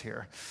notes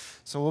here.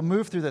 So we'll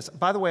move through this.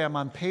 By the way, I'm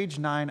on page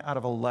 9 out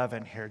of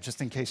 11 here,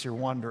 just in case you're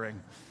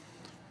wondering.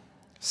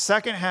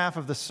 Second half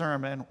of the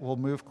sermon, we'll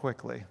move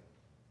quickly.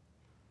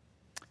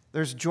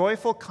 There's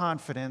joyful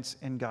confidence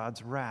in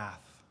God's wrath.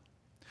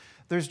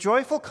 There's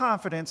joyful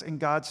confidence in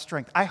God's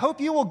strength. I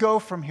hope you will go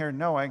from here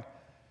knowing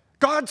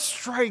God's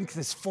strength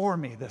is for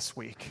me this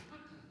week.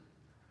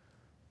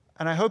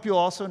 And I hope you'll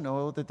also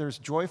know that there's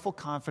joyful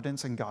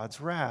confidence in God's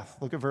wrath.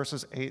 Look at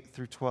verses 8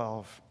 through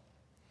 12.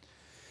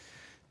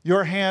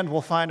 Your hand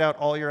will find out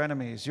all your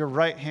enemies. Your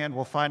right hand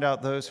will find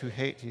out those who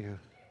hate you.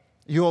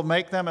 You will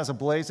make them as a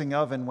blazing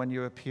oven when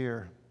you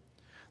appear.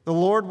 The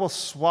Lord will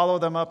swallow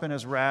them up in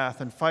his wrath,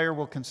 and fire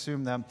will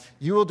consume them.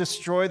 You will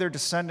destroy their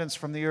descendants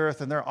from the earth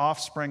and their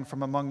offspring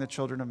from among the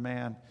children of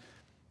man.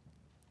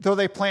 Though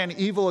they plan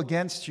evil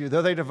against you,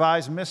 though they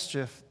devise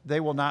mischief, they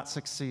will not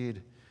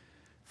succeed.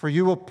 For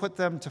you will put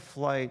them to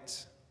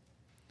flight.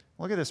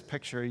 Look at this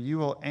picture. You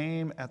will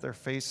aim at their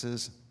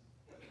faces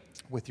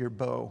with your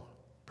bow.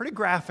 Pretty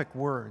graphic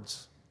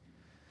words.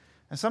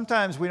 And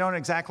sometimes we don't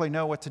exactly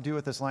know what to do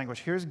with this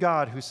language. Here's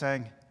God who's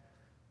saying,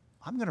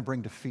 I'm going to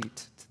bring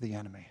defeat to the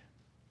enemy.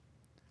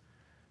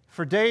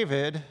 For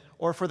David,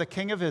 or for the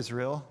king of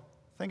Israel,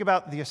 think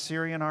about the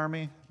Assyrian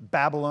army,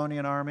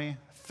 Babylonian army,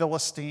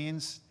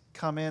 Philistines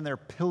come in, they're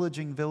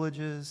pillaging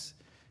villages,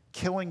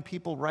 killing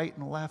people right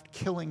and left,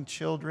 killing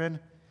children.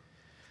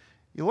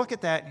 You look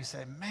at that and you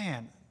say,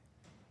 man,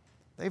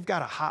 they've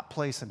got a hot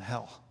place in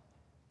hell.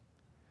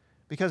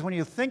 Because when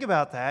you think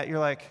about that, you're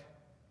like,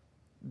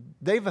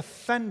 they've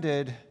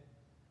offended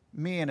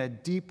me in a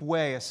deep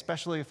way,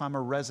 especially if I'm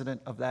a resident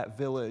of that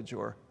village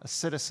or a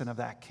citizen of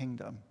that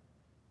kingdom.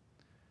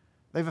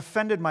 They've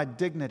offended my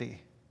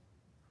dignity.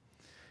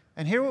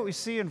 And here what we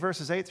see in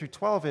verses 8 through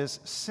 12 is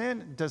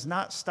sin does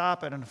not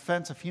stop at an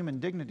offense of human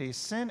dignity.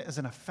 Sin is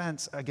an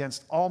offense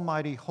against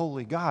Almighty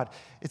Holy God.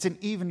 It's an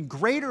even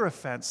greater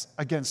offense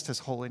against his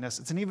holiness.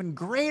 It's an even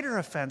greater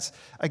offense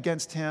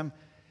against him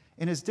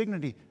in his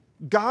dignity.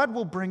 God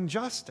will bring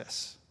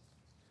justice.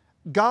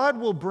 God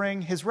will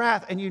bring his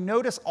wrath. And you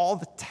notice all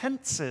the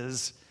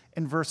tenses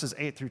in verses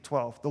 8 through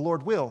 12. The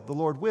Lord will, the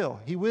Lord will,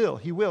 he will,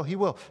 he will, he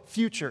will.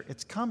 Future,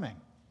 it's coming.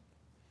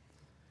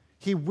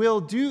 He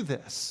will do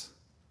this.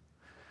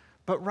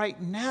 But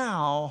right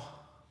now,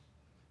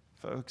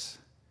 folks,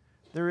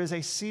 there is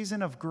a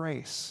season of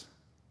grace.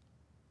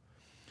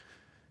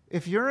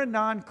 If you're a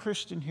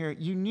non-Christian here,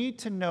 you need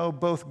to know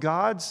both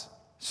God's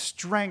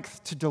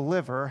strength to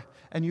deliver,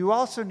 and you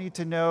also need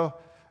to know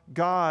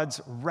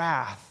God's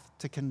wrath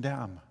to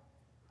condemn.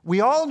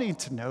 We all need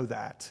to know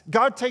that.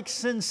 God takes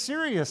sin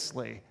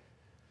seriously.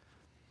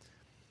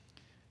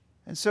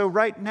 And so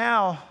right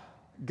now,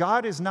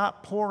 God is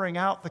not pouring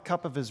out the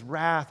cup of his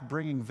wrath,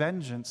 bringing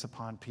vengeance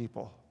upon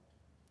people.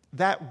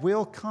 That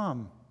will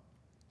come.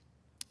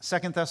 2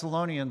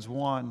 Thessalonians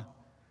 1,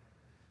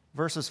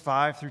 verses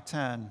 5 through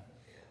 10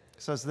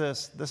 says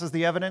this: This is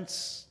the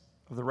evidence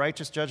of the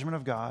righteous judgment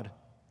of God,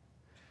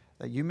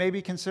 that you may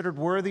be considered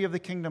worthy of the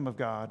kingdom of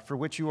God, for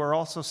which you are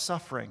also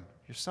suffering.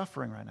 You're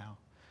suffering right now.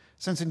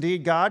 Since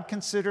indeed God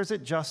considers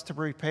it just to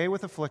repay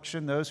with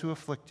affliction those who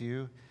afflict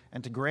you,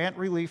 and to grant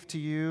relief to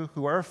you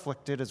who are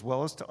afflicted as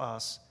well as to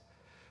us,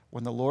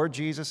 when the Lord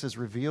Jesus is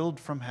revealed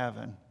from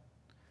heaven,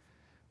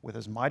 with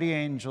his mighty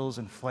angels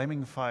in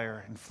flaming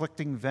fire,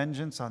 inflicting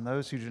vengeance on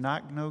those who do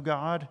not know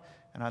God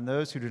and on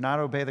those who do not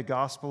obey the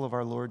gospel of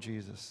our Lord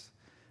Jesus.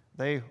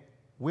 They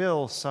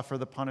will suffer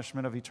the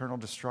punishment of eternal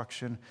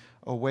destruction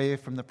away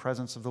from the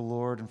presence of the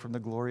Lord and from the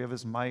glory of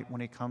his might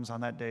when he comes on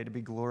that day to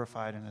be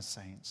glorified in his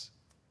saints.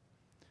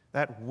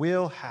 That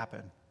will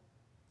happen.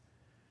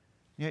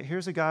 Yet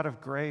here's a God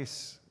of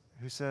grace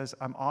who says,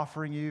 I'm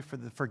offering you for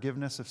the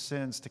forgiveness of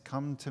sins to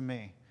come to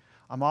me.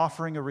 I'm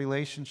offering a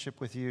relationship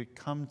with you.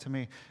 Come to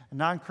me. A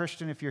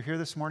non-Christian, if you're here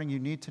this morning, you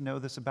need to know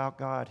this about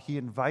God. He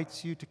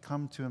invites you to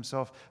come to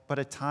himself, but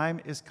a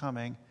time is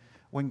coming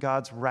when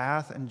God's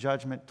wrath and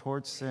judgment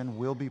towards sin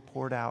will be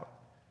poured out.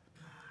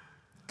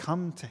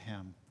 Come to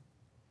him.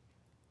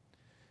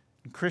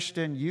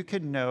 Christian, you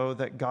can know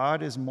that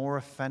God is more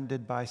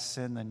offended by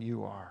sin than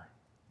you are.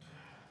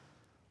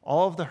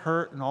 All of the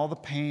hurt and all the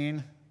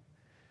pain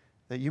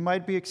that you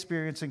might be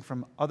experiencing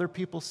from other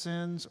people's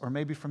sins or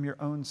maybe from your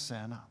own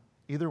sin,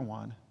 either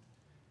one,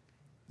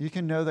 you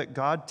can know that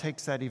God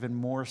takes that even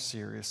more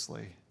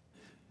seriously.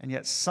 And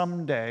yet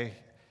someday,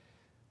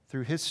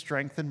 through his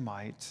strength and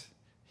might,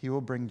 he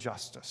will bring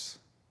justice.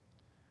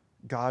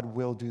 God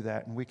will do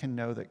that, and we can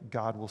know that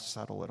God will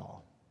settle it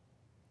all.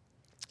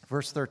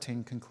 Verse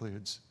 13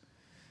 concludes.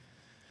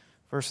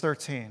 Verse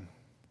 13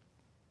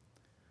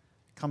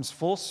 comes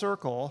full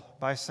circle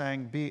by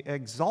saying, be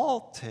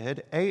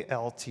exalted,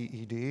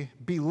 A-L-T-E-D,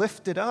 be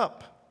lifted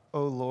up,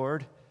 O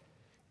Lord,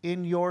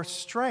 in your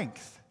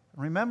strength.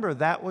 Remember,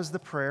 that was the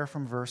prayer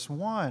from verse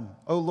 1.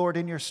 O Lord,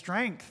 in your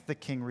strength, the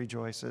king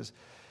rejoices.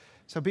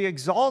 So be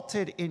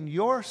exalted in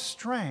your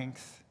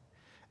strength.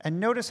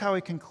 And notice how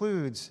he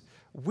concludes,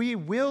 we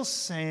will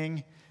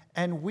sing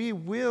and we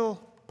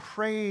will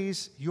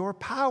praise your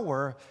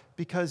power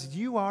because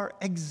you are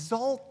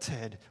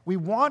exalted. We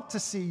want to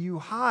see you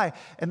high.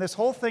 And this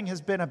whole thing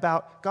has been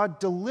about, God,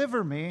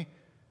 deliver me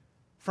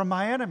from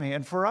my enemy.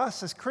 And for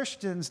us as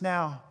Christians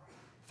now,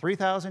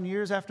 3,000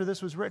 years after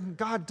this was written,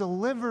 God,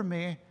 deliver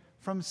me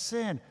from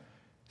sin.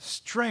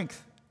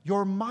 Strength,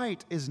 your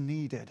might is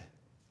needed.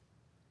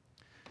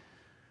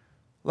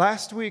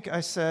 Last week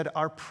I said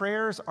our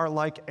prayers are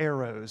like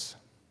arrows.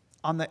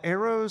 On the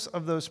arrows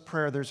of those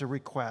prayers, there's a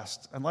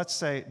request. And let's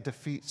say,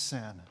 defeat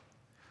sin.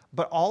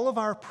 But all of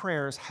our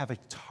prayers have a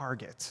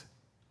target.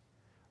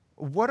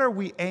 What are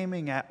we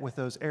aiming at with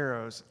those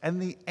arrows?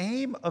 And the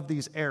aim of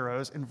these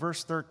arrows in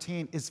verse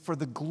 13 is for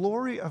the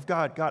glory of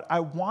God. God,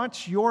 I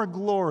want your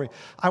glory.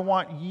 I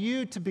want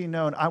you to be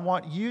known. I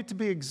want you to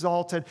be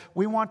exalted.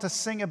 We want to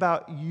sing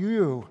about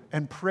you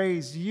and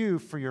praise you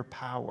for your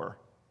power.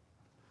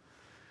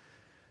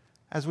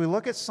 As we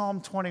look at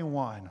Psalm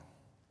 21,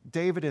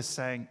 David is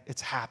saying,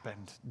 it's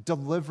happened.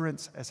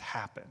 Deliverance has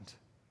happened.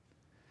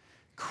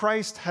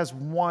 Christ has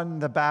won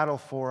the battle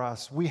for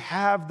us. We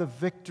have the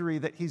victory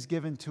that he's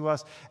given to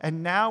us.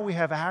 And now we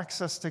have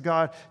access to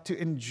God to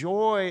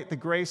enjoy the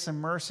grace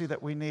and mercy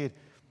that we need.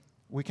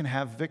 We can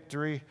have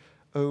victory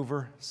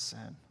over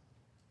sin.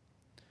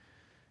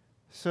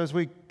 So as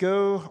we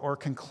go, or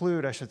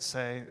conclude, I should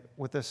say,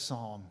 with this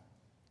psalm,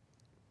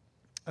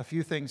 a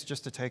few things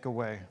just to take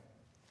away.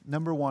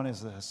 Number one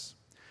is this.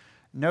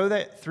 Know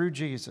that through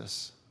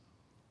Jesus,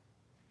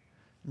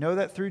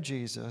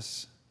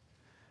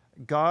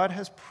 God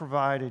has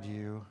provided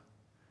you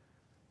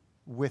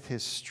with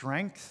his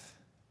strength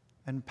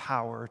and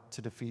power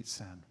to defeat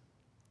sin.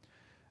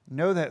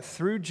 Know that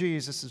through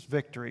Jesus'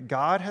 victory,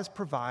 God has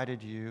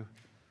provided you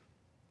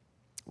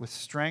with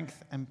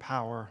strength and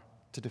power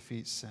to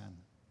defeat sin.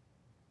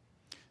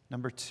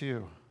 Number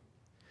two,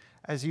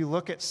 as you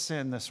look at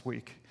sin this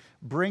week,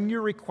 bring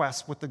your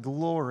requests with the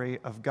glory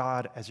of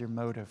God as your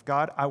motive.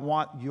 God, I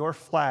want your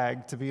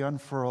flag to be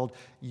unfurled.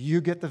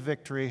 You get the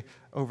victory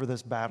over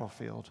this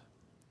battlefield.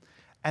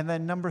 And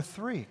then number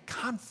three,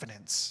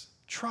 confidence,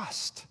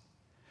 trust.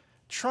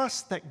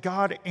 Trust that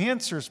God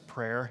answers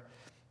prayer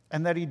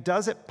and that he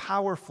does it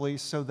powerfully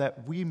so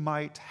that we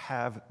might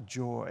have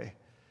joy,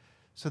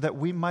 so that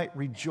we might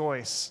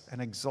rejoice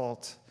and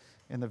exult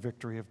in the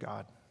victory of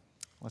God.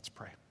 Let's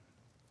pray.